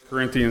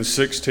Corinthians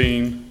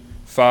 16,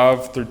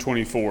 5 through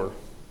 24.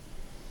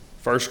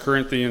 1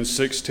 Corinthians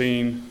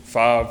 16,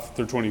 5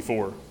 through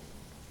 24.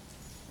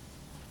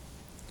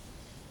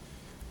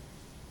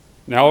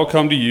 Now I will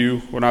come to you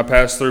when I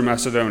pass through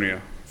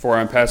Macedonia, for I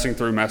am passing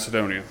through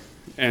Macedonia.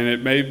 And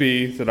it may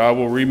be that I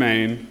will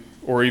remain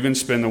or even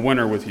spend the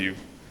winter with you,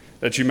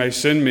 that you may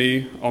send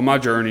me on my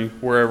journey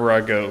wherever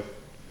I go.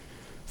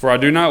 For I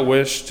do not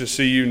wish to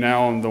see you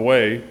now on the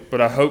way, but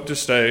I hope to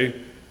stay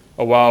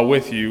a while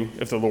with you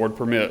if the Lord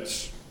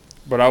permits.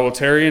 But I will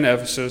tarry in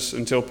Ephesus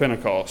until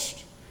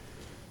Pentecost.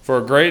 For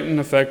a great and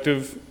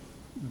effective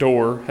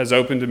door has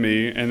opened to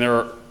me, and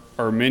there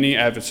are many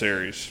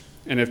adversaries.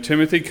 And if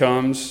Timothy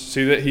comes,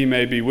 see that he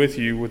may be with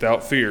you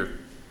without fear.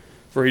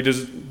 For he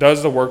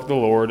does the work of the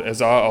Lord,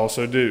 as I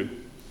also do.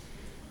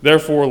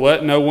 Therefore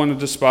let no one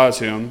despise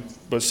him,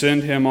 but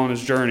send him on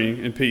his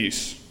journey in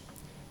peace,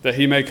 that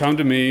he may come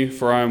to me,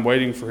 for I am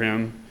waiting for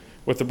him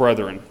with the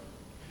brethren.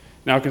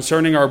 Now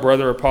concerning our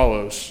brother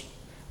Apollos,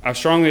 I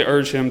strongly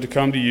urge him to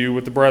come to you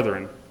with the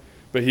brethren,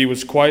 but he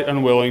was quite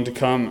unwilling to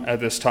come at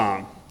this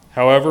time.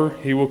 However,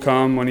 he will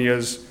come when he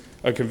has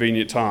a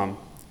convenient time.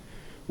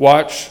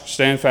 Watch,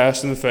 stand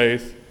fast in the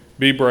faith,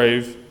 be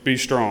brave, be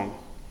strong.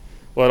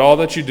 Let all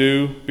that you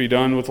do be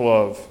done with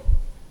love.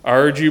 I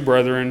urge you,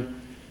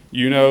 brethren,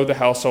 you know the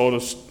household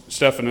of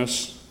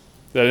Stephanas,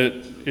 that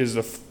it is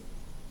the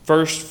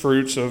first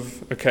fruits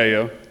of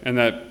Achaia, and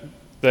that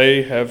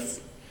they have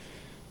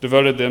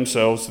devoted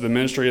themselves to the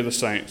ministry of the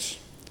saints.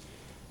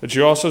 That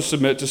you also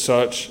submit to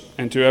such,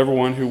 and to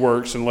everyone who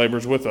works and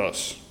labors with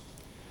us.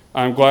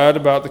 I am glad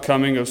about the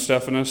coming of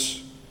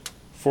Stephanas,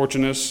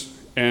 Fortunus,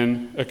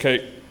 and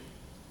Achaia,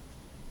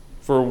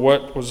 for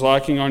what was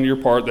lacking on your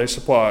part they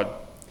supplied.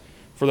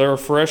 For they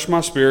refreshed my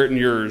spirit and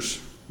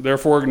yours.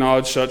 Therefore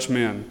acknowledge such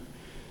men.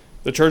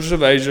 The churches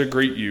of Asia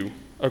greet you.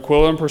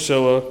 Aquila and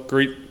Priscilla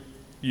greet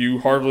you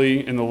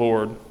heartily in the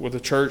Lord, with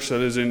the church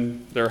that is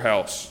in their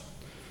house.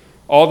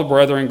 All the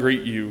brethren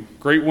greet you.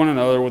 Greet one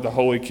another with a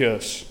holy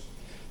kiss.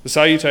 The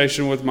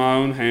salutation with my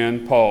own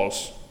hand,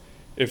 Paul's.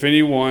 If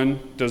anyone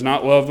does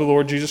not love the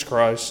Lord Jesus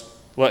Christ,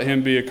 let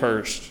him be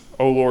accursed.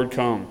 O Lord,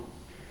 come.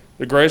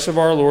 The grace of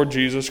our Lord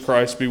Jesus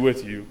Christ be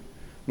with you.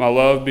 My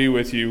love be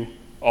with you,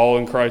 all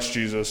in Christ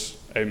Jesus.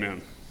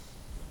 Amen.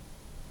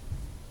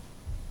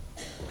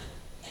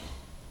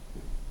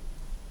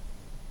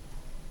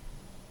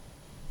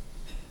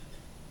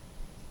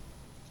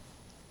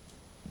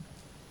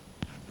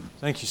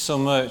 Thank you so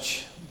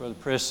much, Brother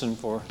Preston,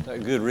 for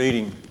that good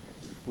reading.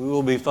 We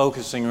will be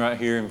focusing right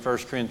here in 1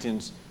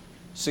 Corinthians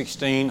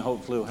 16.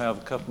 Hopefully we'll have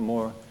a couple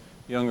more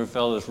younger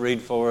fellows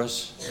read for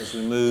us as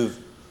we move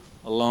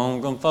along.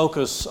 We're going to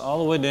focus all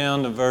the way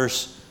down to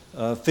verse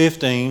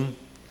 15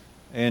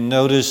 and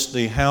notice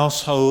the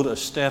household of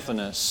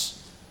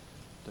Stephanas,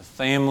 the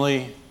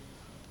family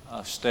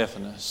of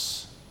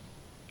Stephanas.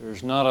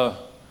 There's not a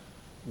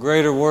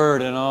greater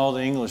word in all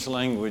the English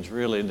language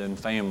really than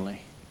family.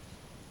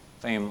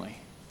 Family.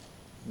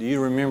 Do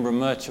you remember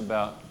much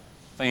about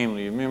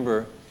family? You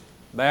remember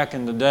back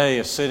in the day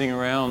of sitting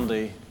around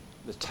the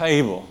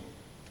table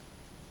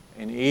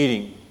and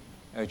eating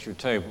at your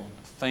table.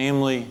 The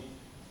family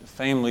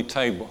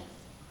table.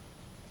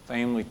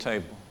 Family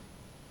table.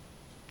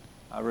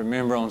 I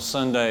remember on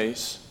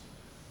Sundays,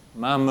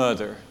 my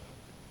mother,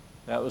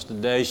 that was the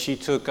day she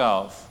took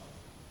off.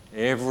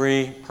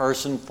 Every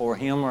person for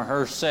him or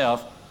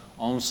herself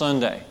on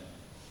Sunday.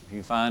 If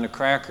you find a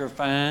cracker,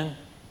 fine.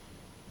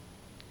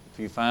 If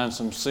you find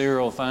some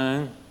cereal,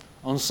 fine.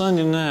 On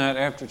Sunday night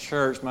after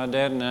church, my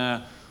dad and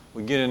I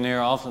would get in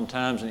there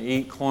oftentimes and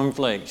eat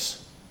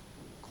cornflakes.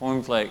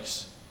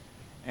 Cornflakes.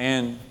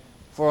 And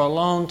for a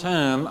long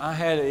time, I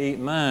had to eat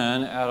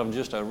mine out of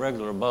just a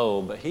regular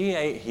bowl, but he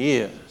ate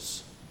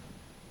his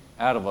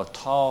out of a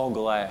tall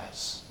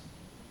glass.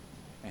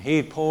 And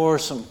he'd pour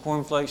some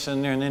cornflakes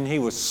in there, and then he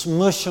would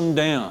smush them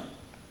down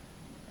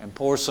and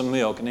pour some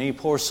milk. And then he'd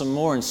pour some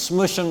more and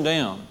smush them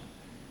down.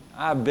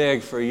 I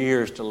begged for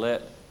years to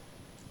let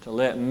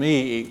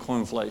me eat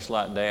cornflakes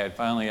like Dad.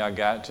 Finally, I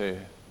got to.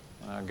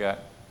 I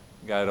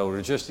got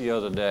older just the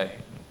other day.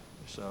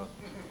 So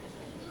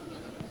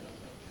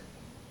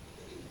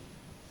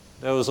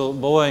there was a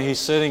boy. He's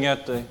sitting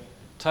at the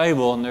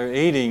table and they're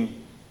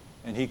eating,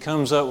 and he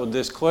comes up with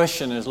this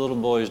question, as little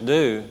boys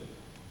do.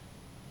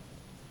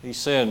 He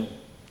said,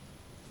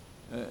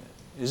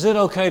 "Is it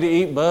okay to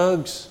eat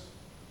bugs?"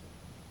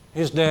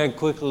 His dad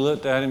quickly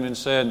looked at him and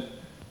said,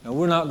 "No,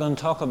 we're not going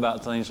to talk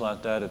about things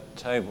like that at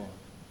the table.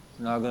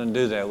 We're not going to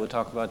do that. We'll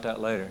talk about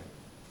that later."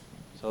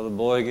 So the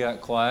boy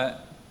got quiet.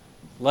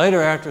 Later,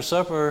 after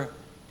supper,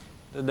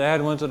 the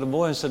dad went to the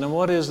boy and said, "Now,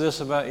 what is this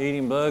about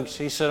eating bugs?"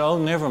 He said, "Oh,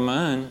 never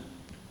mind.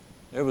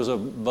 There was a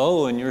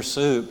bowl in your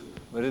soup,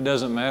 but it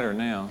doesn't matter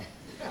now."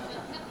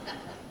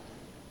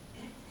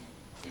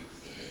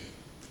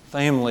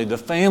 Family, the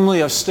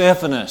family of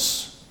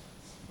Stephanas.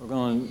 We're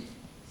going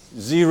to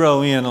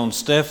zero in on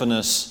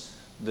Stephanas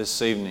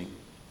this evening.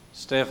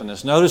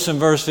 Stephanas. Notice in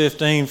verse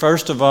 15,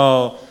 first of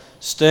all,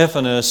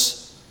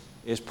 Stephanas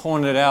is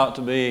pointed out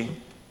to be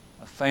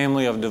a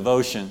family of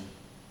devotion.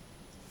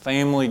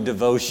 family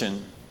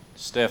devotion,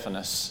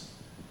 Stephanus.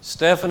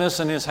 Stephanus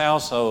and his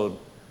household,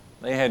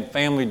 they had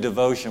family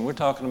devotion. We're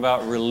talking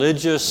about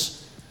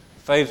religious,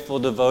 faithful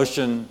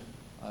devotion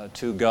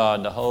to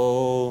God. The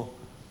whole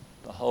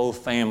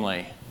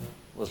family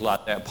was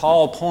like that.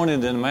 Paul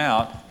pointed them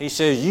out. He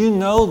says, you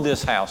know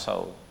this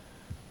household,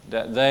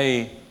 that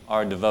they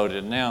are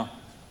devoted. Now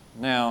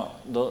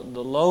the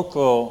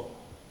local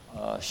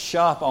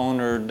shop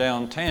owner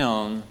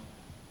downtown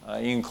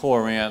in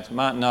Corinth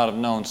might not have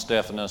known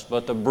Stephanus,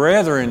 but the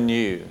brethren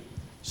knew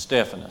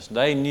Stephanus.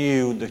 They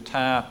knew the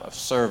type of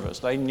service.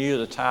 They knew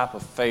the type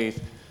of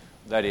faith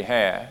that he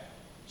had.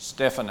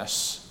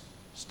 Stephanus.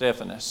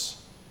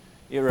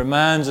 It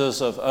reminds us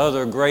of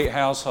other great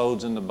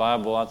households in the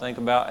Bible. I think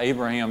about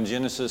Abraham,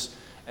 Genesis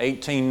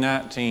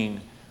 18:19.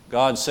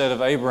 God said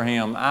of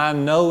Abraham, I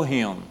know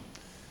him,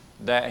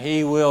 that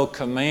he will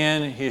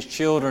command his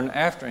children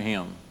after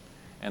him,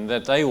 and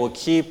that they will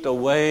keep the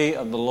way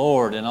of the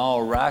Lord in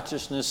all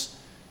righteousness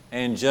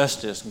and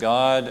justice.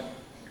 God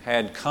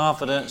had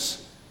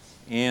confidence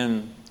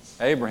in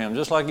Abraham,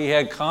 just like he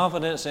had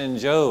confidence in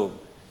Job.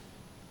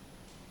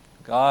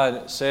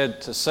 God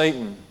said to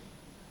Satan,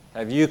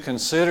 have you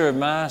considered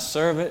my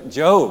servant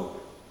Job?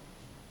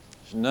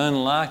 There's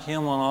none like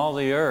him on all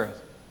the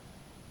earth.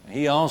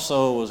 He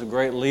also was a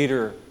great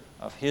leader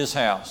of his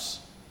house.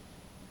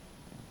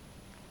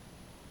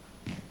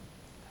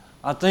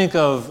 I think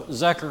of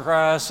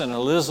Zacharias and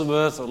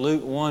Elizabeth,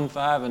 Luke 1,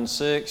 5, and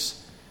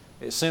 6.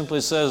 It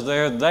simply says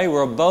there, they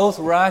were both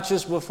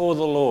righteous before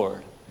the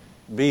Lord.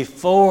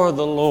 Before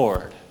the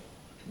Lord.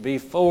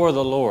 Before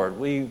the Lord.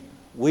 We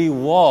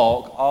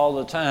walk all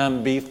the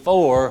time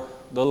before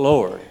the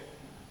Lord.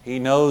 He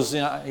knows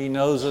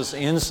us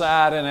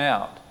inside and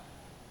out.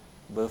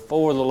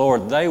 Before the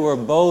Lord. They were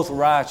both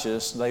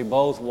righteous. They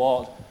both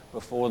walked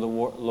before the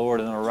Lord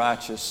in a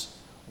righteous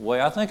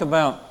way. I think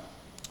about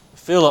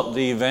Philip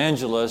the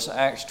evangelist,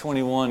 Acts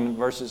 21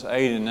 verses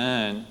 8 and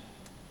 9.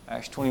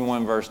 Acts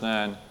 21 verse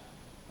 9.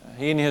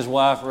 He and his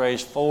wife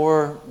raised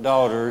 4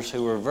 daughters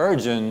who were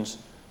virgins,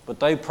 but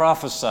they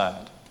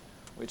prophesied,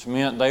 which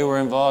meant they were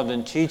involved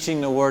in teaching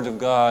the Word of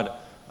God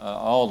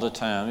all the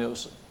time.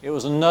 It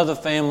was another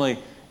family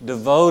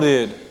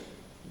devoted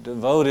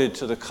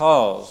to the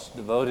cause,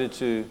 devoted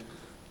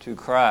to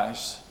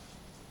Christ.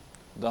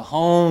 The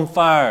home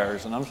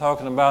fires, and I'm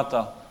talking about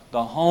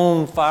the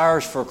home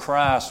fires for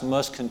Christ,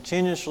 must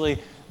continuously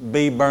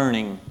be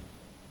burning.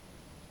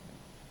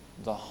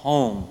 The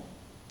home.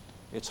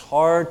 It's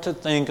hard to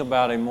think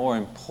about a more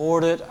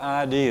important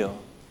ideal,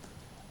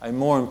 a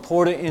more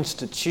important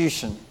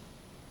institution.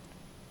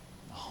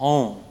 The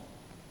home.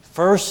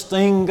 First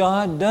thing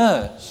God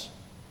does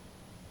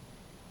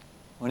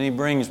when He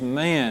brings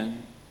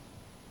man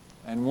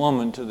and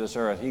woman to this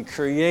earth, He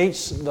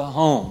creates the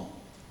home.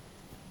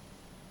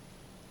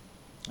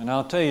 And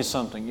I'll tell you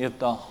something, if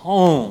the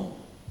home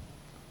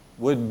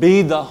would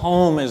be the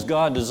home as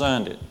God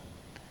designed it,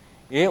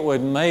 it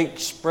would make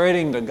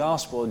spreading the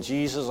gospel of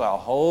Jesus a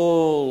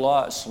whole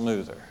lot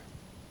smoother.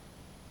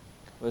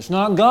 But it's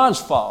not God's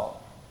fault.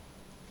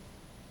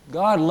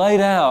 God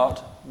laid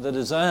out the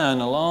design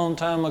a long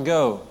time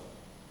ago.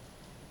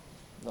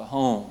 The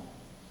home.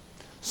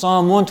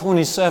 Psalm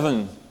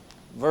 127,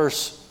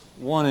 verse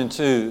 1 and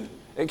 2.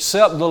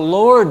 Except the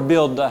Lord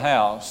build the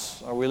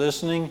house. Are we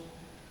listening?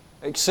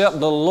 Except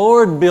the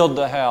Lord build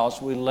the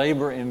house, we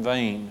labor in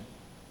vain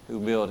who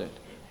build it.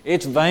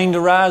 It's vain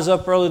to rise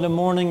up early in the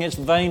morning. It's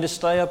vain to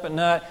stay up at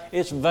night.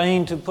 It's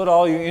vain to put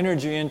all your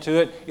energy into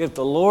it if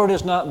the Lord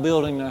is not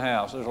building the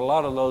house. There's a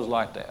lot of those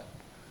like that.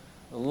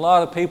 A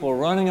lot of people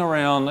running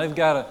around.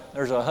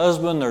 There's a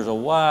husband, there's a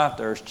wife,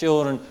 there's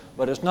children,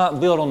 but it's not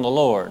built on the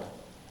Lord.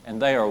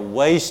 And they are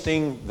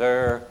wasting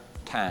their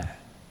time.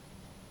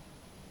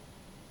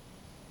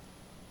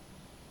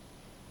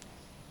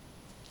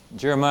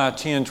 Jeremiah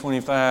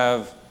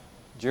 10:25,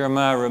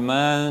 Jeremiah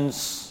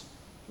reminds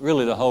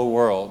really the whole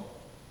world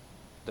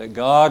that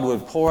God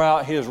would pour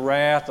out His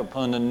wrath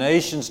upon the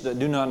nations that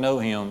do not know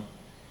Him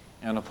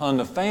and upon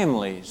the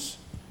families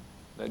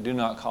that do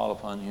not call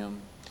upon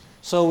Him.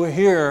 So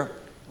we're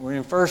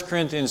in 1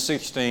 Corinthians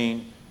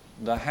 16,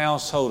 the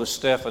household of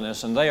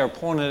Stephanus, and they are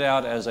pointed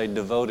out as a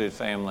devoted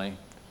family.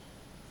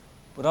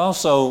 But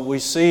also we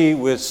see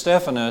with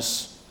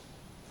Stephanus,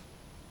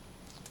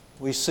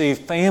 we see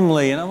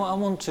family, and I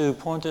want to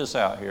point this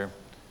out here.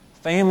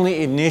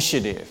 Family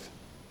initiative.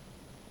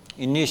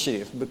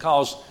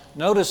 Because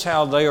notice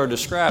how they are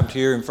described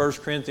here in 1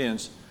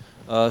 Corinthians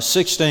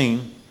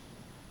 16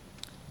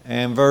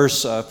 and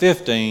verse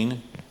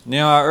 15.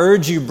 Now I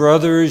urge you,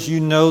 brothers, you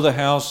know the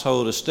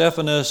household of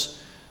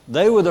Stephanus.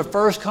 They were the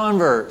first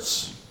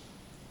converts.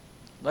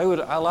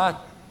 I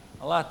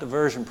like the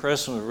version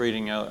Preston was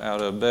reading out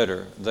of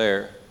better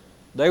there.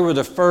 They were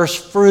the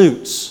first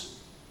fruits.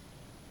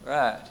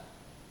 Right.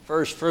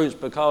 First fruits,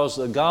 because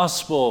the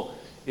gospel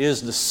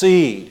is the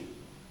seed.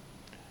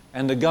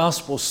 And the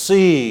gospel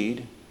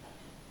seed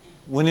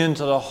went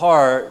into the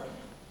heart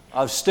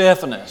of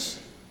Stephanus,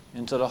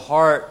 into the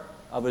heart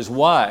of his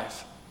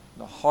wife,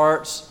 the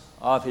hearts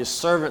of his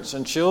servants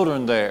and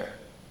children there.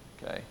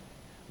 Okay?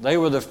 They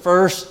were the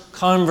first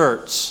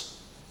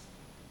converts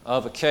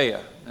of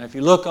Achaia. Now, if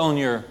you look on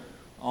your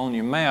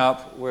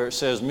map where it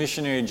says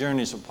Missionary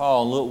Journeys of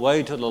Paul, and look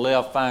way to the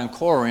left, find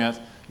Corinth,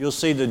 you'll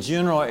see the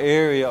general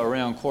area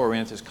around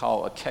Corinth is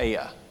called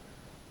Achaia.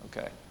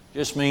 Okay?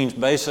 Just means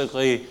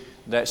basically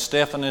that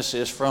Stephanus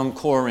is from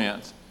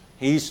Corinth.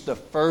 He's the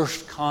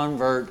first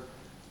convert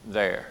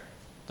there.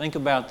 Think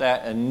about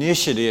that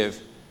initiative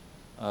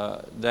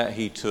that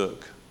he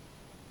took.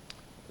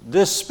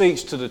 This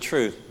speaks to the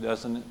truth,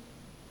 doesn't it?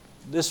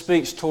 This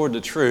speaks toward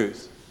the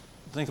truth.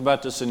 Think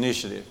about this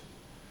initiative.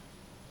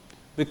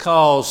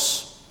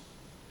 Because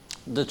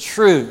the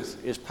truth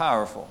is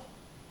powerful.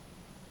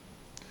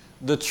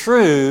 The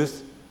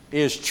truth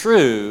is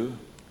true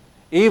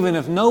even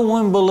if no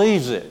one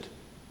believes it.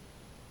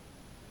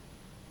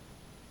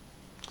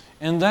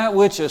 And that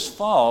which is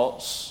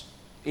false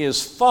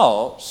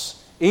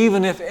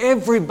even if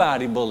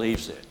everybody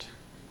believes it.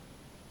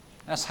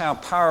 That's how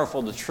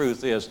powerful the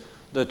truth is.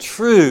 The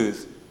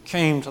truth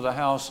came to the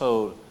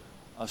household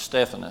of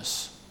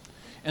Stephanus.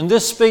 And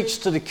this speaks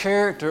to the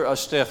character of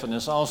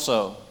Stephanus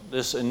also,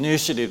 this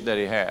initiative that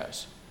he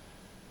has.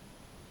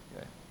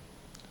 Okay.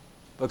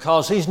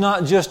 Because he's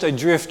not just a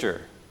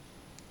drifter.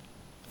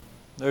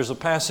 There's a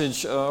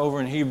passage over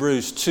in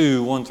Hebrews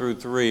 2, 1 through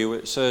 3, where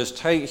it says,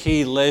 "Take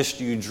heed lest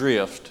you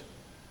drift."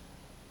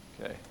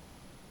 Okay.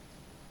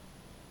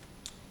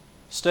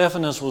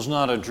 Stephanus was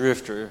not a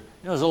drifter.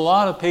 There's a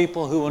lot of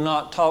people who will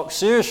not talk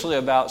seriously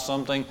about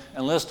something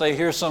unless they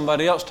hear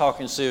somebody else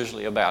talking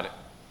seriously about it.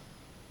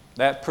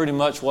 That's pretty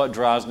much what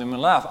drives them in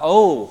life.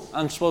 Oh,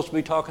 I'm supposed to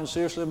be talking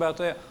seriously about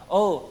that?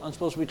 Oh, I'm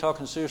supposed to be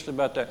talking seriously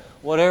about that.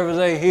 Whatever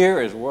they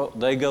hear is what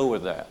they go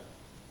with that.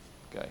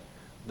 Okay.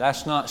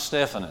 That's not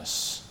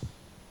Stephanus.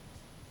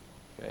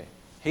 Okay.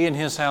 He and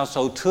his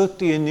household took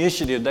the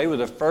initiative. They were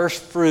the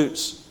first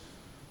fruits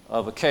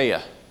of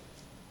Achaia.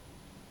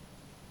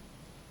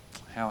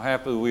 How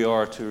happy we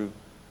are to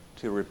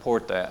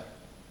report that.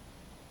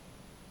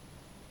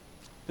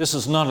 This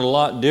is not a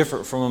lot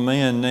different from a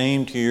man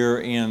named here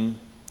in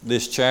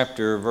this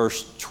chapter,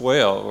 verse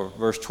 12 of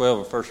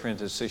 1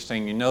 Corinthians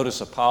 16. You notice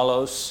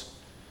Apollos.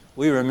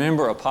 We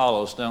remember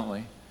Apollos, don't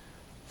we?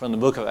 From the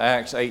book of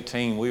Acts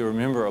 18, we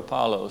remember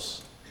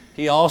Apollos.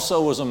 He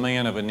also was a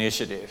man of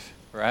initiative,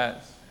 right?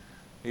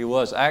 He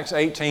was. Acts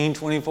 18,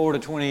 24 to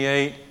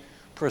 28.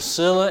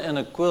 Priscilla and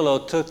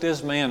Aquila took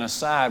this man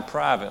aside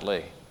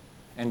privately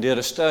and did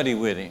a study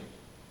with him.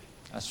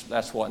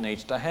 That's what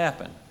needs to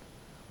happen.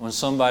 When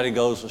somebody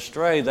goes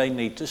astray, they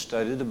need to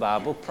study the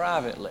Bible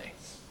privately.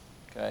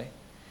 Okay?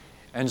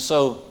 And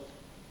so,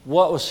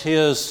 what was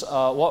his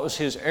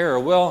error?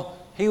 Well,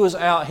 he was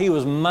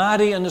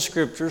mighty in the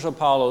Scriptures,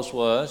 Apollos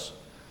was,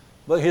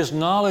 but his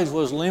knowledge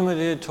was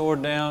limited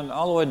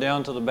all the way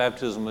down to the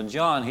baptism of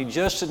John. He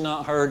just had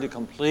not heard the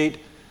complete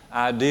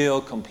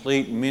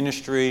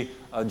ministry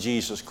of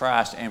Jesus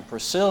Christ. And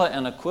Priscilla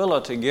and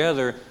Aquila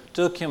together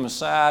took him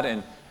aside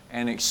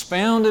and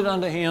expounded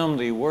unto him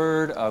the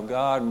Word of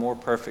God more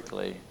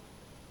perfectly.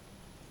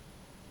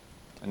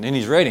 And then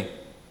he's ready.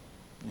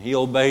 He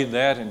obeyed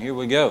that, and here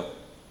we go.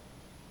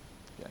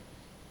 Okay.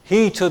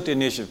 He took the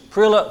initiative.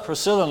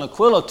 Priscilla and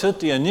Aquila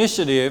took the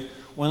initiative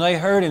when they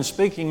heard him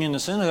speaking in the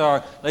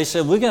synagogue. They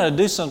said, "We got to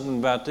do something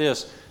about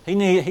this.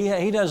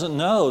 He doesn't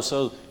know,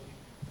 so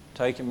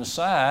take him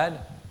aside."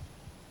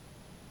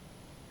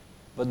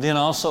 But then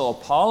also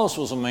Apollos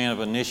was a man of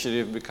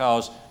initiative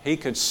because he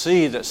could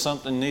see that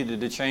something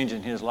needed to change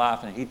in his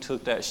life, and he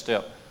took that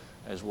step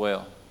as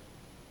well.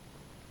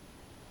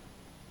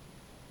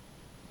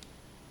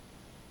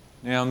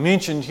 Now,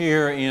 mentioned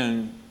here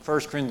in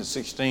 1 Corinthians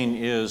 16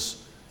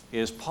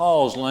 is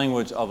Paul's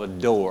language of a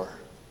door.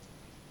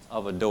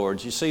 Of a door.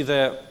 Did you see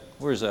that?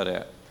 Where is that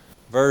at?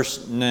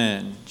 Verse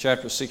 9,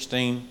 chapter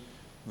 16,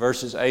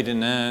 verses 8 and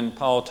 9.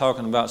 Paul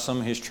talking about some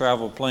of his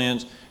travel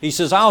plans. He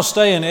says, "I'll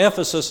stay in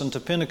Ephesus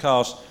until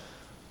Pentecost,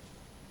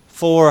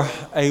 for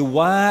a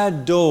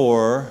wide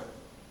door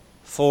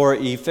for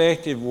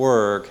effective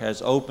work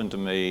has opened to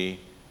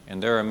me,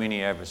 and there are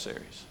many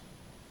adversaries."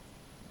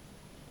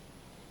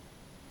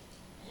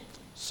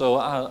 So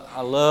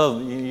I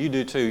love, you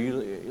do too,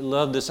 you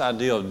love this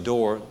idea of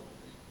door.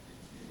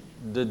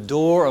 The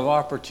door of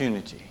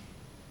opportunity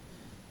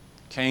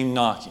came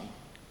knocking.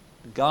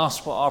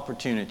 Gospel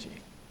opportunity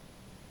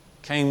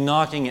came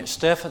knocking at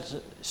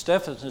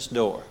Stephanus'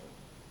 door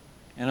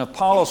and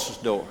Apollos'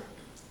 door.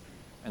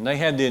 And they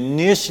had the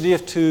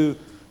initiative to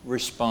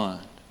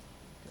respond.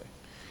 Okay.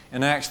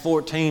 In Acts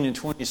 14 and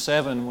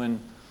 27,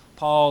 when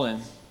Paul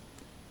and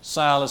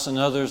Silas and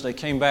others, they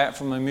came back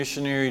from a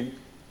missionary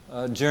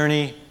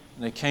journey,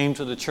 and they came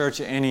to the church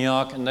at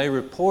Antioch, and they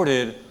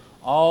reported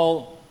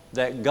all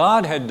that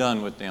God had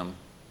done with them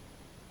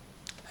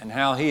and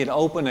how He had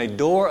opened a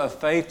door of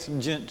faith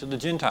to the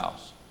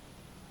Gentiles.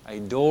 A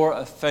door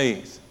of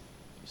faith,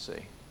 you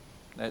see.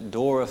 That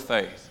door of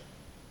faith.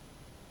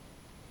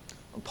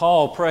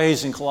 Paul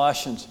prays in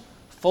Colossians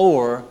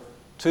 4,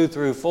 2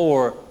 through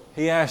 4,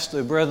 he asked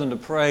the brethren to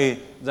pray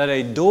that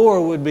a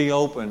door would be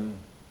opened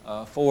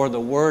for the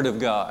Word of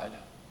God.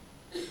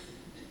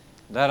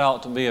 That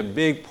ought to be a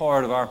big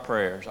part of our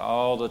prayers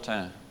all the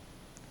time.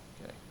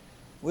 Okay.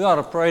 We ought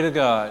to pray to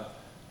God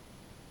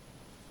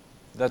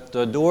that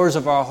the doors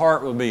of our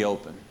heart would be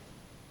open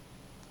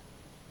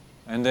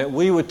and that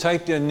we would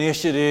take the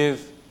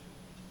initiative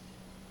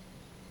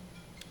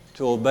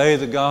to obey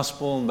the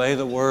gospel, obey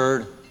the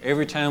Word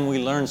every time we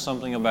learn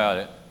something about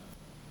it.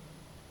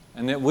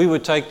 And that we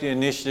would take the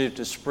initiative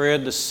to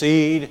spread the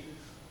seed,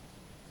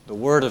 the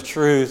Word of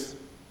truth,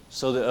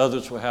 so that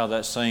others will have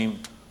that same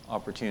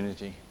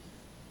opportunity.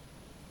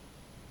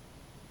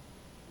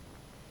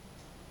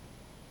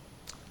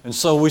 And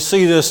so we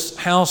see this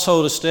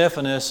household of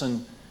Stephanas,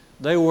 and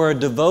they were a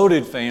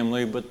devoted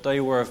family, but they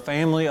were a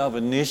family of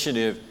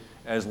initiative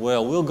as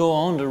well. We'll go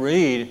on to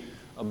read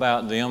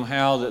about them,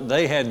 how that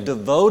they had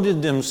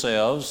devoted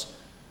themselves.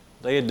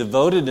 They had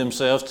devoted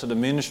themselves to the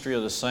ministry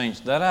of the saints.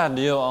 That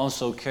idea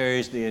also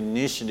carries the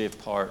initiative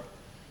part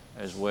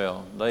as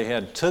well. They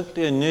had took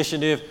the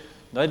initiative.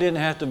 They didn't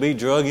have to be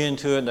drug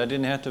into it. They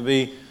didn't have to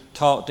be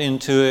talked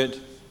into it.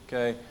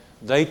 Okay?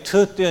 They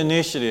took the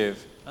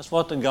initiative. That's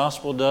what the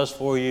gospel does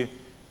for you.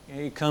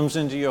 It comes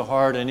into your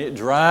heart and it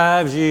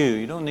drives you.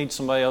 You don't need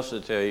somebody else to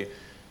tell you.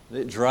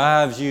 It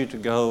drives you to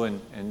go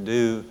and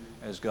do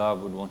as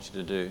God would want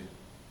you to do.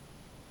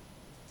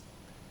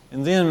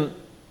 And then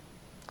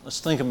let's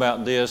think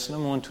about this. And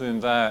I'm going to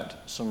invite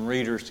some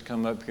readers to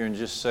come up here in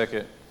just a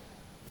second.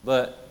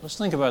 But let's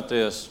think about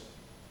this.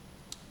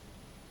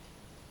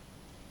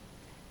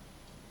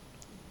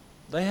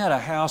 They had a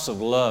house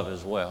of love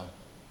as well.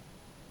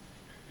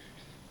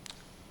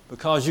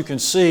 Because you can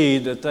see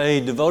that they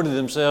devoted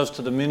themselves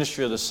to the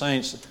ministry of the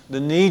saints. The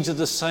needs of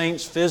the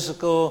saints,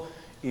 physical,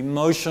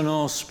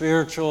 emotional,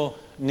 spiritual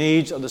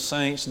needs of the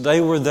saints,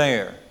 they were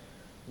there.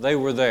 They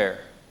were there.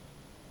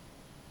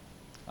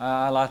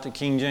 I like the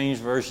King James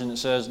Version that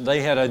says,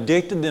 they had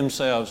addicted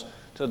themselves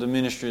to the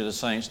ministry of the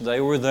saints. They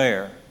were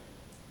there.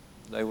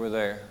 They were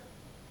there.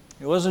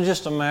 It wasn't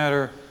just a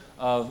matter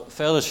of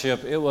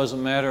fellowship. It was a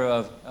matter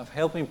of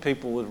helping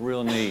people with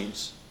real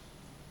needs.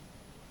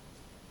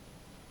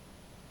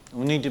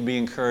 We need to be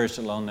encouraged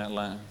along that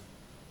line.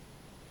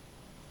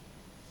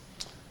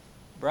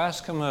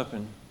 Bryce, come up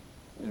and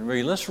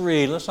read.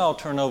 Let's all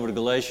turn over to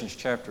Galatians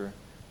chapter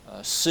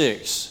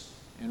 6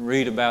 and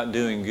read about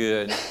doing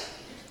good.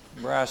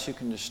 Bryce, you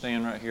can just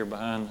stand right here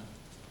behind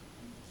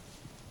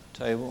the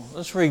table.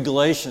 Let's read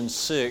Galatians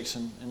 6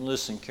 and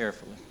listen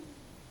carefully.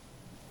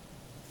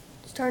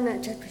 Starting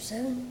at chapter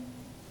 7?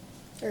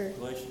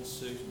 Galatians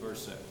 6,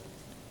 verse 7.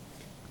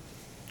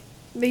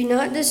 Be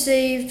not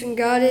deceived, and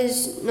God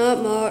is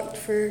not mocked,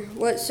 for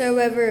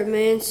whatsoever a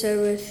man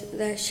soweth,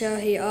 that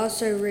shall he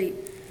also reap.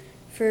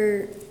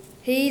 For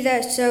he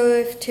that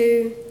soweth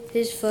to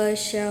his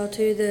flesh shall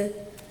to the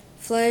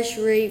flesh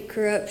reap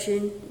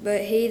corruption,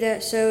 but he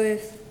that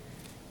soweth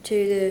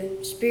to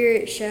the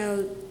Spirit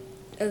shall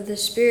of the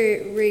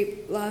Spirit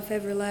reap life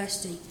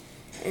everlasting.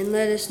 And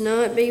let us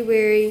not be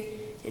weary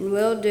in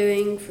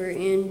well-doing, for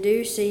in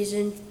due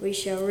season we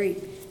shall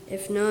reap,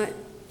 if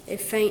we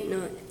faint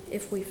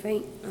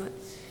not.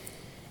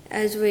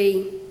 As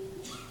we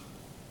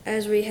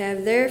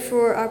have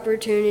therefore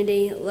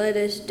opportunity, let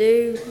us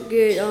do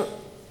good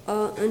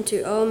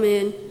unto all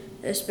men,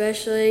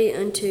 especially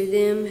unto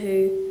them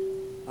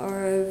who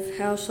are of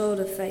household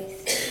of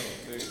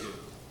faith. Very good.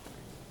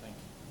 Thank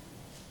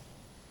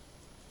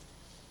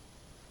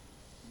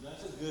you.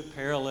 That's a good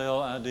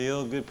parallel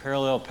idea, good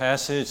parallel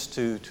passage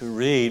to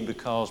read,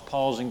 because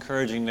Paul's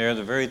encouraging there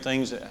the very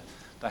things that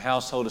the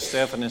household of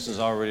Stephanas is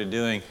already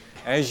doing.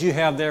 As you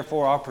have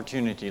therefore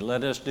opportunity,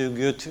 let us do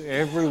good to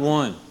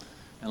everyone,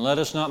 and let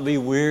us not be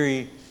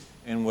weary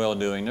in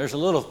well-doing. There's a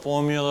little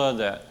formula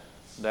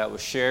that was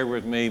shared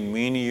with me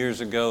many years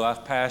ago.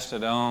 I've passed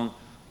it on,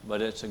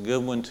 but it's a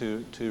good one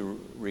to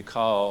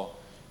recall.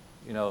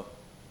 You know,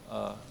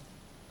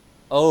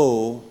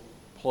 O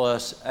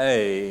plus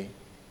A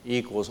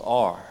equals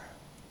R.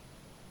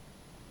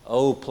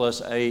 O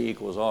plus A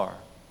equals R.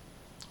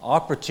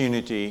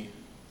 Opportunity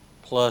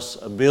plus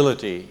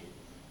ability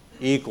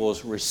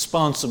equals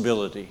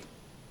responsibility.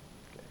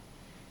 Okay.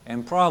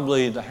 And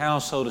probably the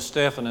household of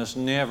Stephanas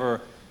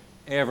never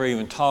ever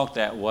even talked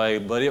that way,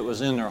 but it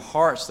was in their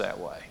hearts that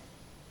way.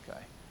 Okay.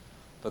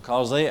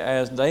 Because they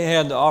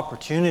had the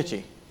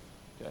opportunity.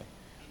 Okay.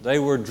 They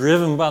were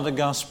driven by the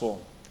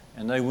gospel,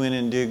 and they went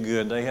and did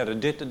good. They had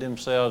addicted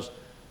themselves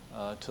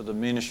to the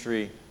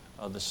ministry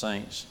of the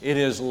saints. It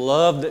is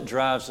love that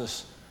drives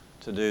us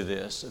to do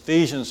this.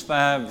 Ephesians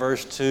 5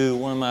 verse 2,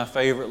 one of my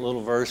favorite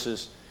little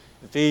verses.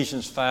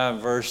 Ephesians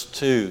 5 verse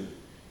 2.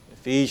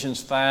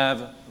 Ephesians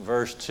 5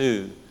 verse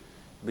 2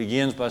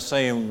 begins by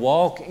saying,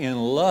 walk in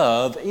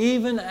love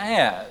even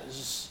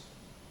as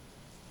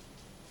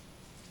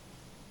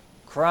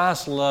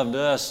Christ loved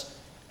us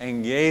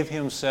and gave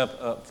Himself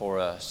up for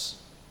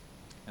us.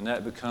 And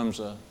that becomes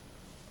a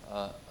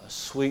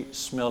sweet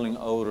smelling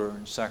odor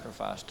and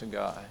sacrifice to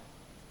God.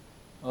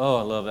 Oh,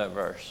 I love that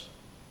verse.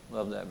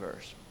 Love that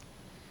verse.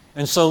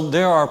 And so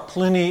there are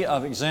plenty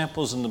of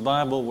examples in the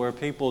Bible where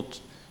people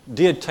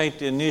did take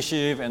the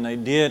initiative and they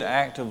did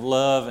act of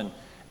love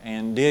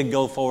and did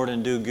go forward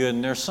and do good.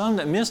 And there's some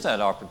that missed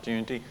that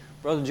opportunity.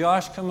 Brother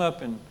Josh, come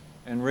up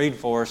and read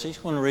for us. He's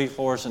going to read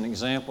for us an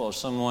example of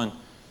someone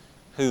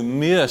who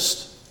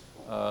missed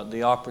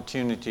the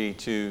opportunity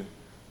to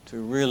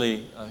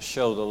really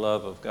show the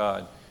love of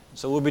God.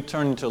 So we'll be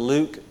turning to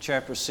Luke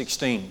chapter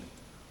 16.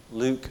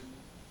 Luke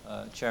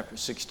chapter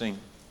 16.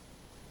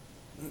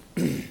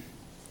 And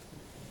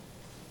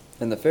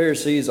the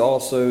Pharisees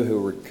also,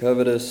 who were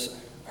covetous,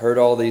 heard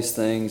all these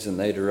things, and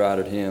they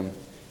derided him.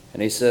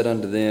 And he said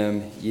unto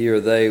them, Ye are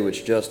they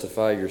which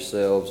justify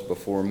yourselves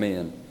before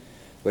men.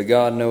 But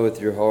God knoweth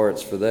your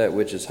hearts, for that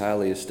which is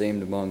highly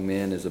esteemed among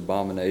men is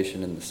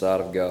abomination in the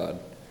sight of God.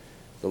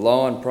 The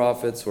law and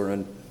prophets were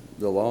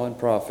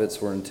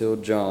until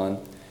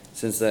John.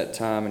 Since that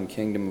time and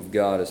kingdom of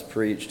God is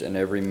preached, and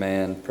every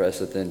man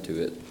presseth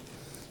into it.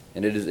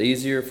 And it is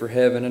easier for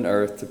heaven and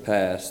earth to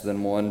pass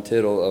than one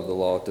tittle of the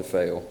law to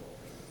fail.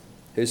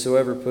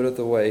 Whosoever putteth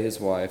away his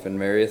wife and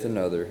marrieth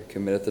another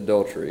committeth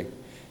adultery,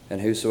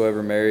 and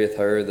whosoever marrieth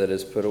her that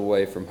is put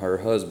away from her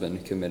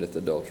husband committeth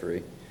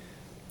adultery.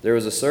 There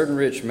was a certain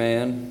rich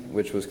man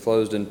which was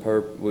clothed in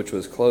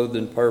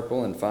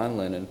purple and fine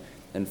linen,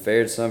 and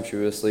fared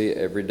sumptuously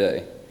every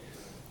day.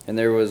 And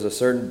there was a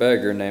certain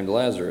beggar named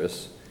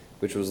Lazarus,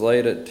 which was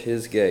laid at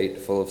his gate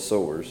full of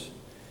sores,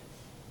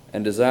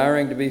 and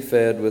desiring to be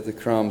fed with the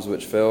crumbs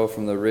which fell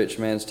from the rich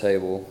man's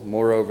table.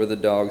 Moreover, the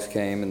dogs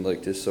came and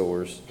licked his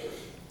sores.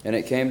 And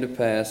it came to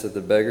pass that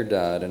the beggar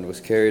died, and was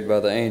carried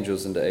by the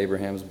angels into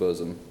Abraham's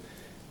bosom.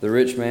 The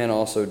rich man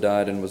also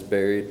died and was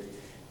buried.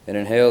 And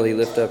in hell he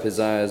lifted up his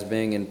eyes,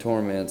 being in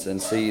torments, and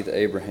seeth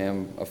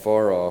Abraham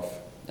afar off,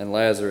 and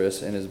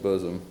Lazarus in his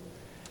bosom.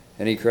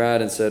 And he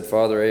cried and said,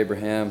 Father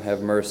Abraham,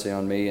 have mercy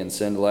on me, and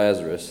send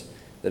Lazarus,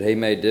 that he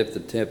may dip the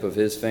tip of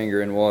his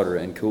finger in water,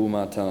 and cool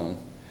my tongue.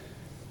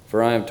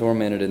 For I am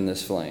tormented in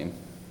this flame.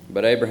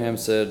 But Abraham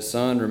said,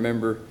 Son,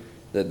 remember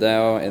that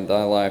thou in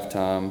thy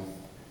lifetime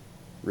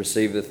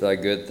receiveth thy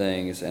good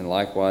things, and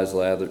likewise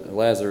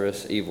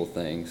Lazarus evil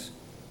things.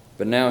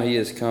 But now he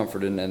is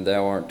comforted, and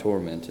thou art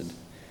tormented.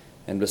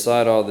 And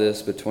beside all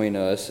this, between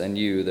us and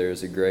you there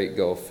is a great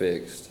gulf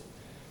fixed,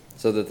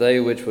 so that they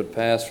which would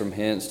pass from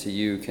hence to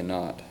you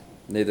cannot,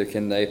 neither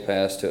can they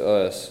pass to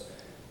us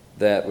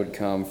that would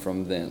come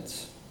from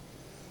thence.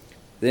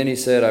 Then he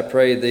said, I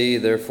pray thee,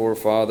 therefore,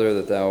 Father,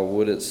 that thou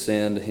wouldest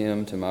send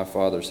him to my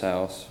father's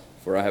house,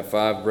 for I have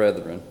 5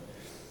 brethren,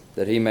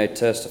 that he may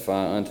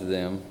testify unto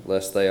them,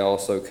 lest they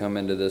also come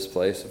into this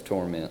place of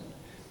torment.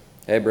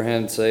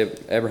 Abraham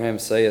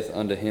saith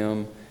unto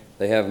him,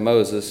 They have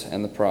Moses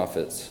and the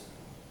prophets.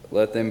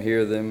 Let them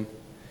hear them.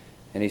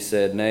 And he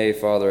said, Nay,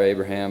 Father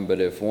Abraham, but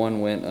if one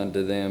went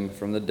unto them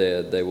from the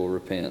dead, they will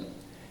repent.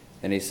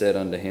 And he said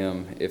unto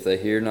him, If they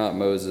hear not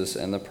Moses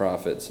and the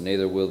prophets,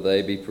 neither will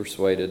they be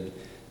persuaded,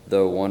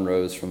 though one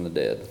rose from the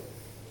dead.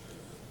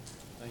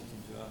 Thank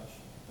you, Josh.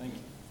 Thank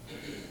you.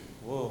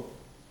 Whoa.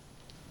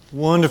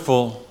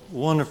 Wonderful,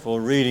 wonderful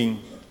reading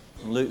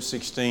from Luke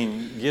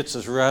 16. Gets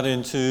us right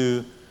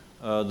into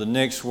the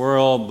next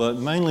world, but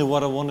mainly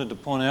what I wanted to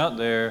point out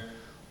there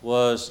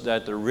was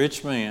that the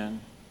rich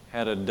man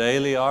had a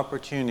daily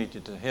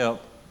opportunity to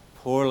help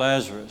poor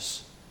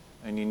Lazarus,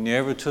 and he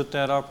never took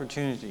that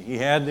opportunity. He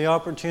had the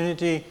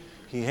opportunity,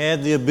 he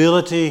had the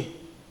ability,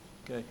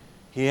 okay,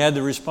 he had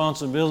the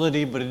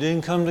responsibility, but it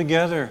didn't come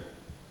together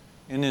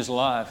in his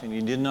life, and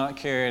he did not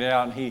carry it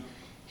out. And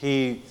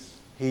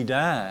he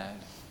died,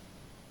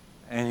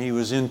 and he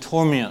was in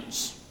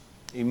torments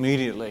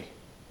immediately.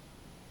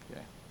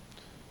 Okay.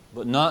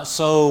 But not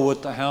so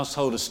with the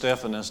household of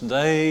Stephanus.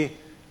 They,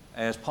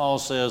 as Paul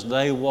says,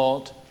 they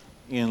walked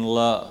in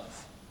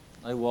love.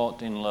 They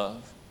walked in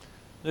love.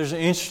 There's an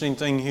interesting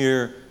thing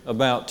here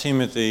about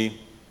Timothy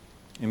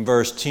in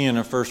verse 10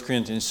 of 1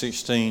 Corinthians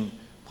 16.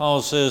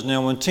 Paul says,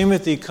 Now when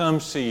Timothy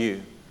comes to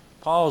you,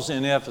 Paul's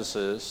in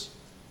Ephesus,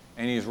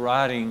 and he's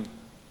writing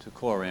to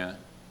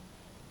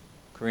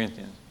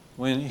Corinthians.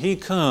 When he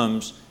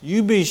comes,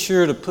 you be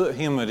sure to put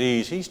him at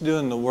ease. He's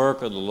doing the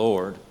work of the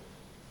Lord.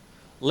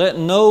 Let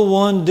no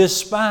one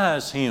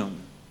despise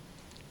him.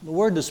 The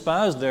word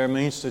despise there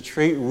means to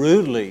treat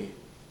rudely,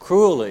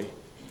 cruelly,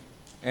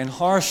 and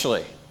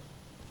harshly.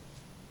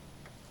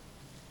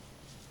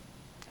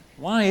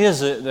 Why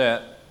is it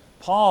that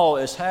Paul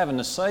is having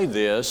to say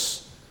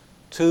this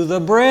to the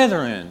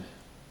brethren?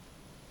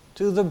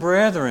 To the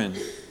brethren.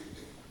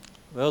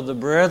 Well, the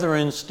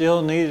brethren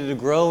still needed to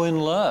grow in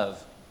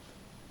love.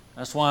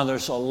 That's why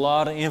there's a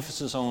lot of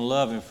emphasis on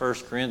love in 1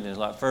 Corinthians,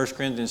 like 1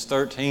 Corinthians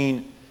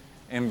 13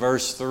 and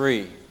verse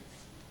 3.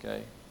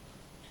 Okay?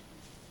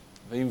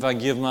 Even if I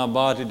give my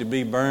body to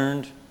be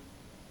burned,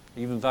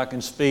 even if I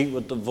can speak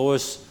with the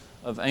voice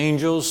of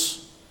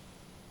angels,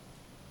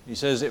 he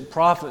says, it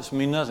profits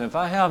me nothing. If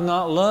I have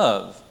not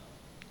love,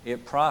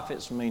 it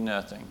profits me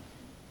nothing.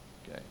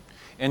 Okay.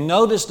 And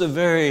notice the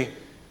very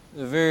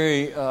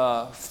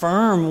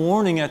firm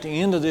warning at the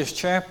end of this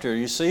chapter.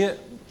 You see it?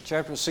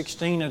 Chapter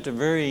 16 at the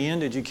very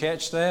end. Did you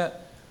catch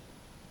that?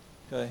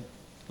 Okay.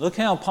 Look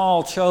how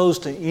Paul chose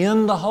to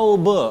end the whole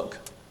book.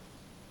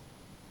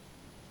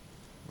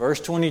 Verse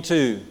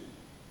 22.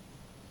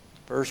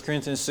 1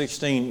 Corinthians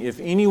 16, if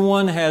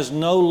anyone has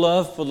no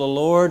love for the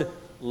Lord,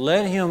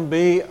 let him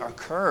be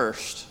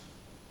accursed.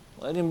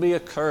 Let him be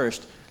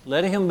accursed.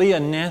 Let him be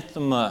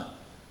anathema.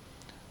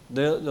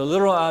 The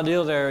literal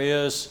idea there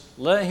is,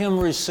 let him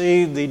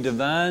receive the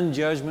divine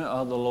judgment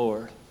of the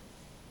Lord.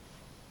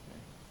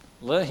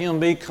 Let him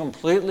be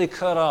completely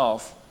cut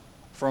off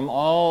from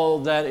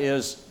all that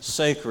is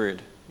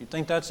sacred. You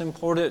think that's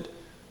important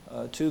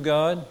to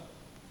God?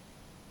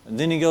 And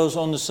then he goes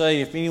on to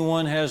say, if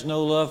anyone has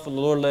no love for the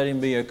Lord, let him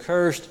be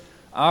accursed.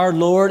 Our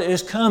Lord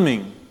is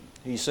coming,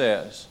 he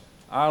says.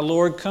 Our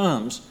Lord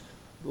comes.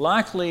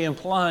 Likely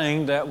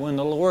implying that when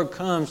the Lord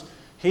comes,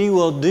 He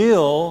will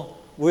deal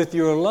with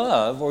your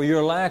love or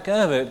your lack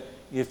of it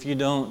if you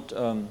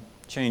don't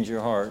change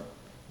your heart.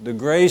 The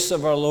grace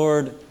of our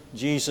Lord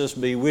Jesus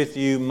be with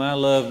you. My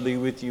love be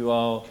with you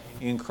all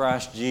in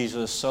Christ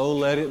Jesus. So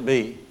let it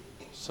be.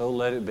 So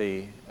let it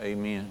be.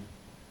 Amen.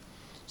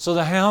 So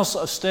the house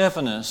of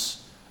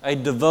Stephanas, a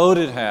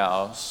devoted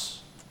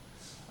house,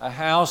 a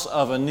house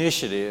of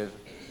initiative,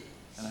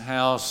 and a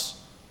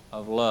house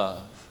of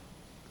love.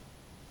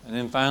 And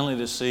then finally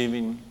this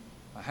evening,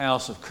 a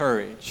house of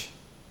courage.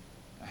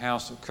 A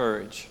house of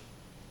courage.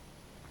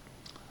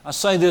 I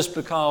say this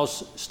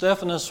because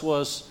Stephanas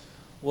was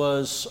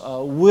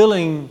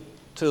willing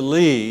to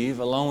leave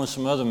along with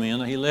some other men.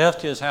 He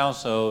left his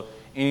household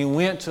and he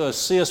went to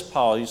assist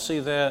Paul. You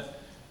see that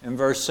in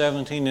verse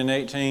 17 and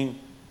 18.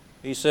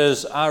 He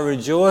says, I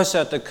rejoice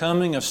at the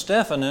coming of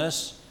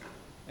Stephanas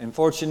and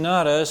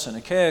Fortunatus and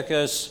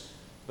Achaicus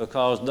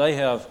because they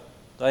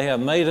have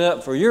made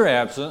up for your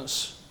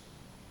absence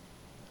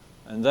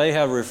and they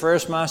have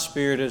refreshed my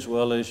spirit as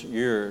well as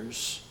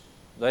yours.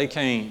 They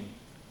came.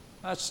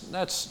 That's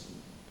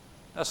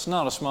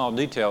not a small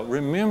detail.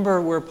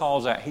 Remember where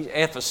Paul's at. He's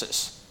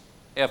Ephesus.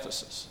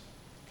 Ephesus.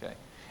 Okay.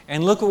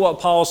 And look at what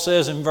Paul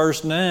says in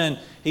verse 9.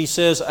 He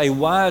says, a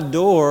wide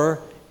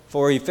door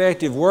for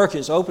effective work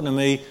is open to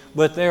me,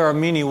 but there are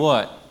many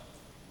what?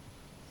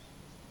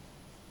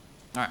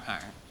 All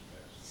right.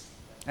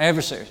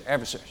 Adversaries.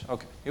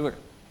 Okay, here we go.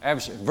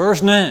 Adversaries.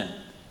 Verse 9.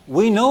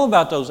 We know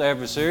about those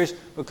adversaries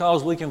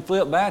because we can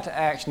flip back to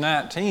Acts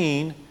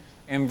 19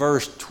 and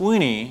verse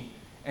 20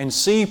 and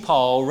see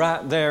Paul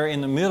right there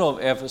in the middle of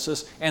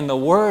Ephesus, and the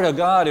Word of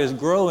God is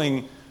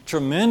growing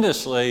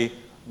tremendously,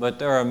 but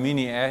there are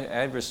many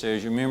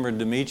adversaries. You remember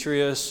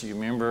Demetrius, you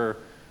remember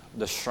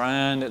the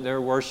shrine that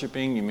they're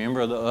worshiping, you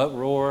remember the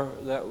uproar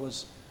that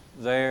was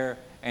there,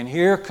 and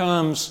here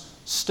comes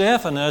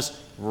Stephanas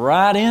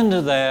right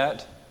into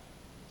that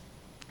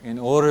in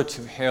order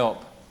to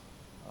help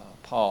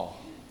Paul.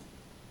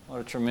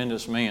 What a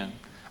tremendous man.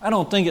 I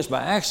don't think it's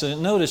by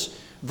accident. Notice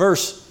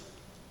verse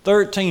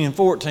 13 and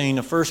 14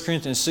 of 1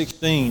 Corinthians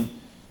 16.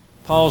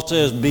 Paul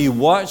says, be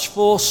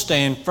watchful,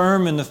 stand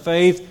firm in the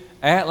faith,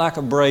 act like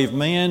a brave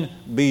man,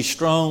 be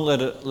strong,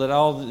 let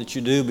all that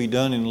you do be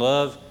done in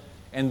love.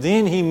 And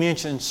then he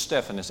mentions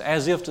Stephanas,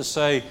 as if to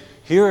say,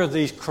 here are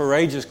these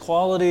courageous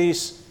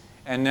qualities,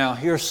 and now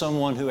here's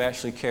someone who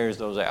actually carries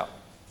those out.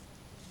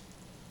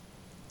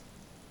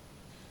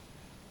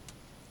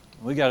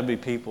 We got to be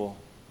people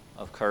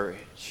of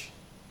courage.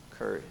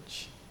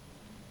 Courage.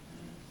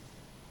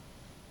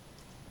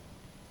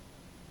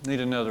 Need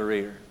another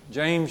reader.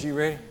 James, you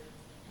ready?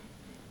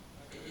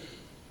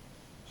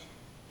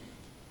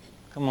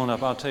 Come on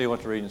up. I'll tell you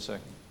what to read in a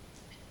second.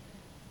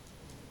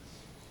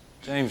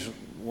 James,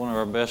 one of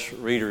our best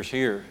readers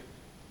here.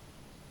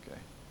 Okay.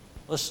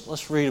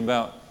 Let's read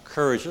about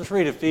courage. Let's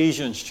read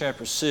Ephesians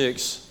chapter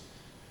 6,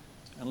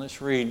 and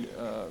let's read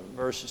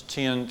verses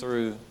 10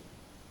 through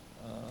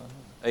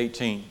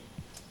 18.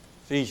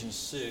 Ephesians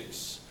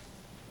 6,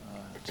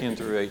 10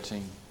 through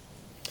 18.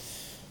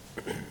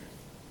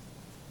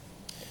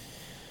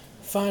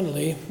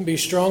 Finally, be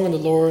strong in the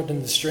Lord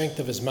and the strength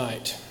of His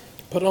might.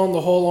 Put on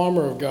the whole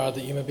armor of God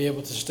that you may be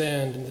able to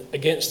stand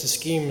against the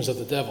schemes of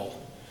the devil.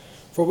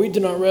 For we do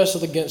not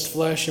wrestle against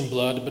flesh and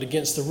blood, but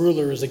against the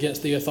rulers,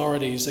 against the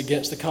authorities,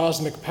 against the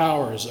cosmic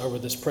powers over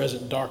this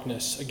present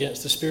darkness,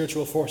 against the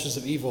spiritual forces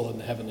of evil in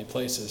the heavenly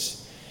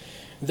places.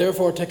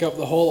 Therefore take up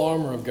the whole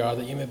armor of God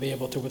that you may be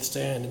able to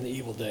withstand in the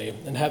evil day,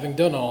 and having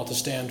done all, to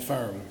stand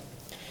firm.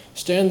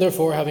 Stand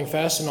therefore, having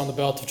fastened on the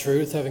belt of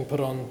truth, having put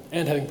on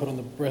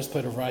the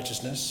breastplate of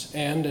righteousness,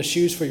 and as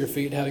shoes for your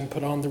feet, having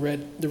put on the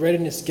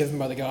readiness given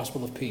by the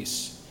gospel of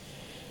peace.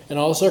 In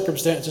all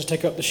circumstances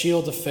take up the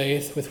shield of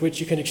faith, with which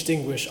you can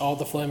extinguish all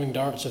the flaming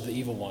darts of the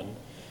evil one,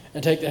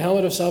 and take the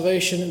helmet of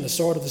salvation and the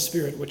sword of the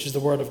Spirit, which is the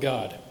word of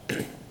God,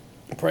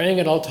 praying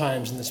at all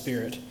times in the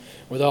Spirit,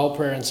 with all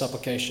prayer and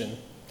supplication.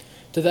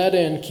 To that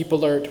end keep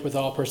alert with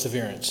all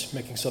perseverance,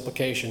 making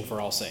supplication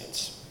for all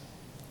saints.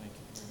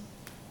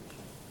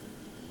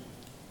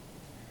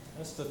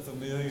 That's the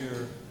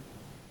familiar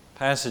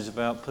passage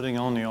about putting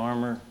on the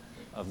armor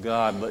of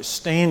God, but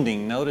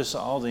standing. Notice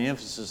all the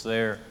emphasis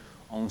there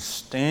on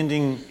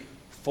standing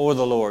for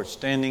the Lord,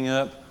 standing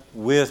up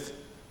with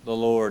the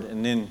Lord,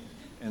 and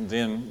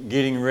then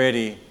getting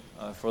ready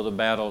for the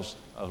battles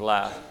of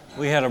life.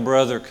 We had a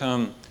brother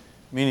come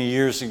many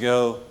years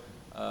ago,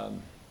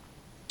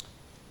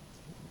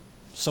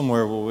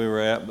 somewhere where we were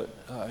at, but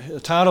the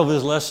title of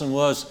his lesson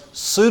was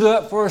Suit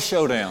Up for a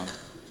Showdown.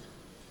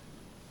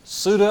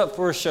 Suit up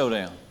for a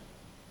showdown.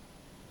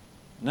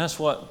 And that's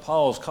what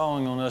Paul's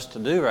calling on us to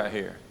do right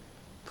here.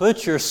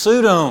 Put your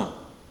suit on.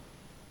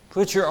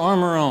 Put your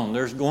armor on.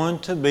 There's going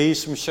to be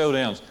some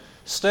showdowns.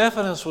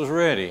 Stephanus was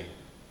ready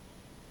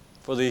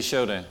for these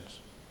showdowns.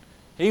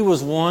 He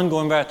was one,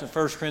 going back to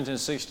 1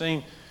 Corinthians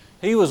 16,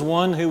 he was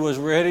one who was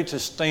ready to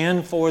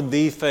stand for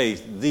the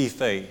faith,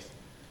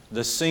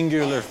 the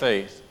singular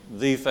faith,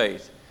 the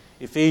faith.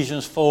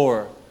 Ephesians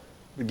 4,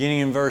 beginning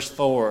in verse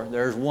 4,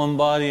 there's one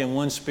body and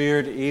one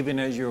Spirit, even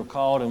as you are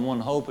called, and one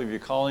hope of your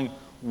calling,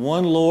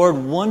 one Lord,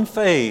 one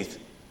faith,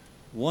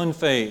 one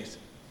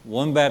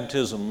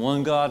baptism,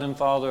 one God and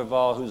Father of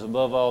all, who's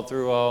above all,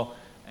 through all,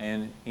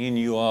 and in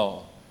you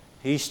all.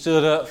 He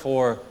stood up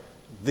for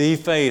the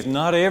faith.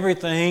 Not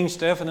everything,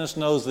 Stephanus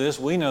knows this,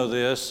 we know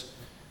this,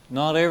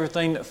 not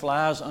everything that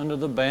flies under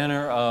the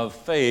banner of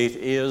faith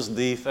is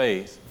the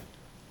faith.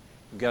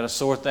 You've got to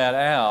sort that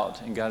out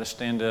and got to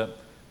stand up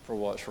for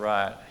what's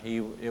right.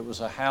 It was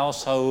a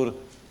household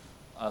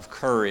of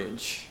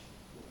courage.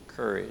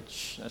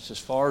 Courage. That's as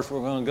far as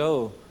we're going to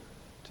go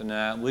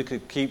tonight. We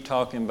could keep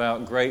talking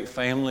about great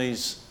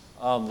families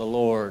of the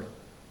Lord.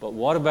 But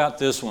what about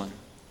this one?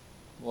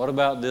 What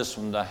about this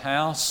one? The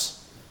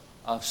house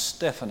of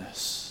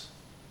Stephanus.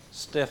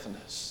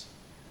 Stephanus.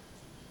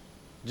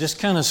 Just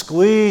kind of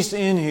squeezed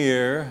in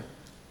here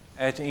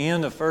at the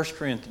end of 1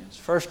 Corinthians.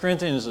 1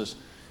 Corinthians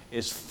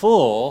is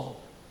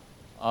full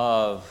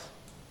of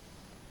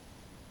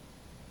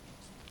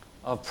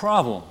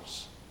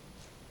problems.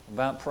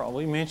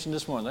 We mentioned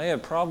this morning, they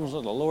had problems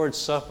with the Lord's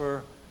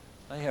Supper.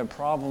 They had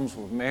problems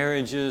with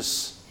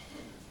marriages.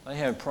 They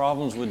had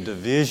problems with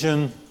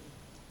division.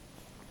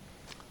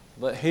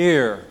 But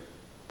here,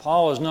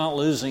 Paul is not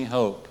losing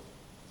hope.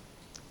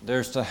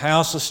 There's the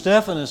house of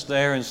Stephanus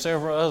there and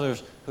several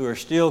others who are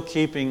still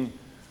keeping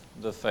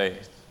the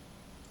faith.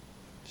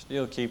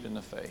 Still keeping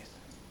the faith.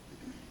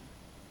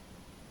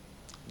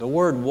 The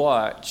word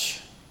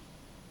watch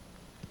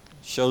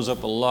shows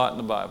up a lot in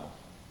the Bible.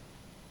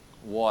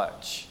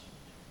 Watch.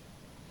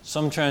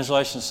 Some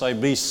translations say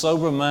be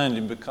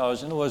sober-minded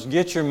because, in other words,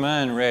 get your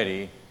mind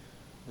ready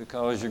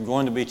because you're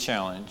going to be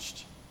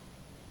challenged.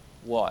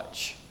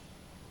 Watch.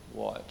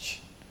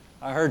 Watch.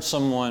 I heard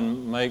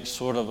someone make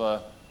sort of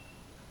a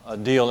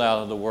deal out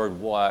of the word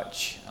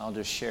watch. I'll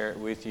just share it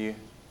with you.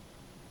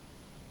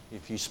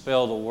 If you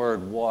spell the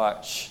word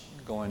watch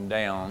going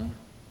down,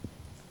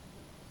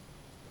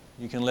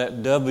 you can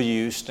let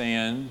W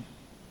stand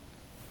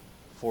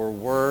for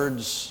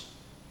words,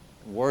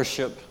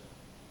 worship,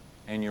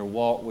 and your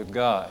walk with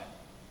God.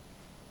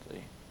 See?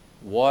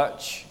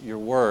 Watch your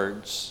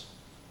words.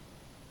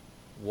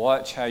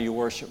 Watch how you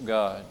worship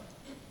God.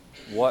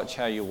 Watch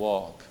how you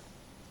walk.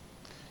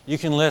 You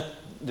can let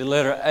the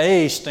letter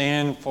A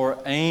stand for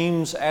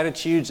aims,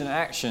 attitudes, and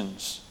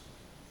actions.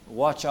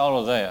 Watch all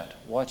of that.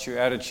 Watch your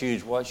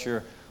attitudes. Watch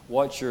your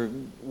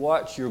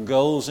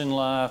goals in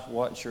life.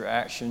 Watch your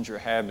actions, your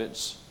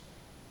habits.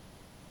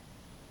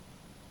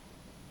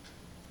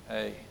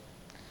 A.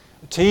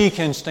 T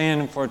can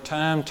stand for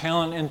time,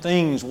 talent, and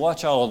things.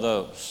 Watch all of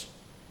those.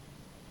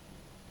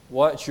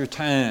 Watch your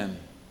time.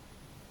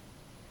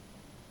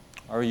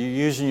 Are you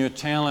using your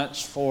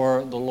talents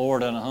for the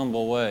Lord in a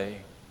humble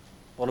way?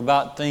 What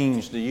about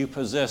things? Do you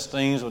possess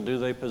things or do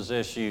they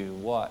possess you?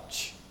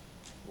 Watch.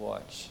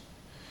 Watch.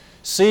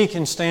 C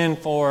can stand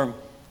for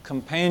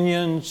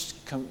companions,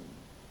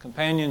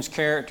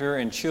 character,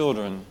 and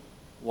children.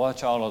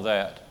 Watch all of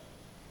that.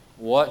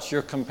 Watch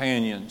your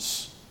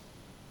companions.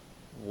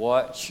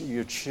 Watch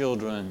your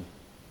children.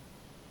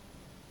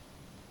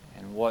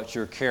 And watch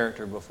your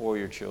character before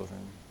your children.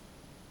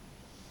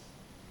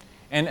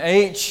 And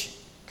H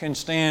can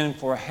stand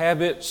for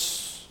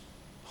habits,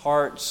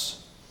 hearts,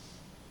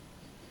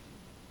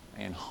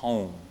 and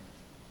home.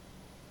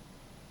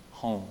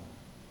 Home.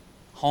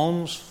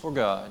 Homes for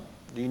God.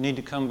 Do you need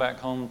to come back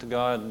home to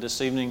God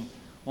this evening?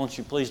 Won't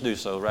you please do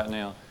so right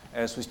now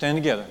as we stand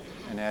together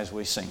and as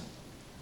we sing.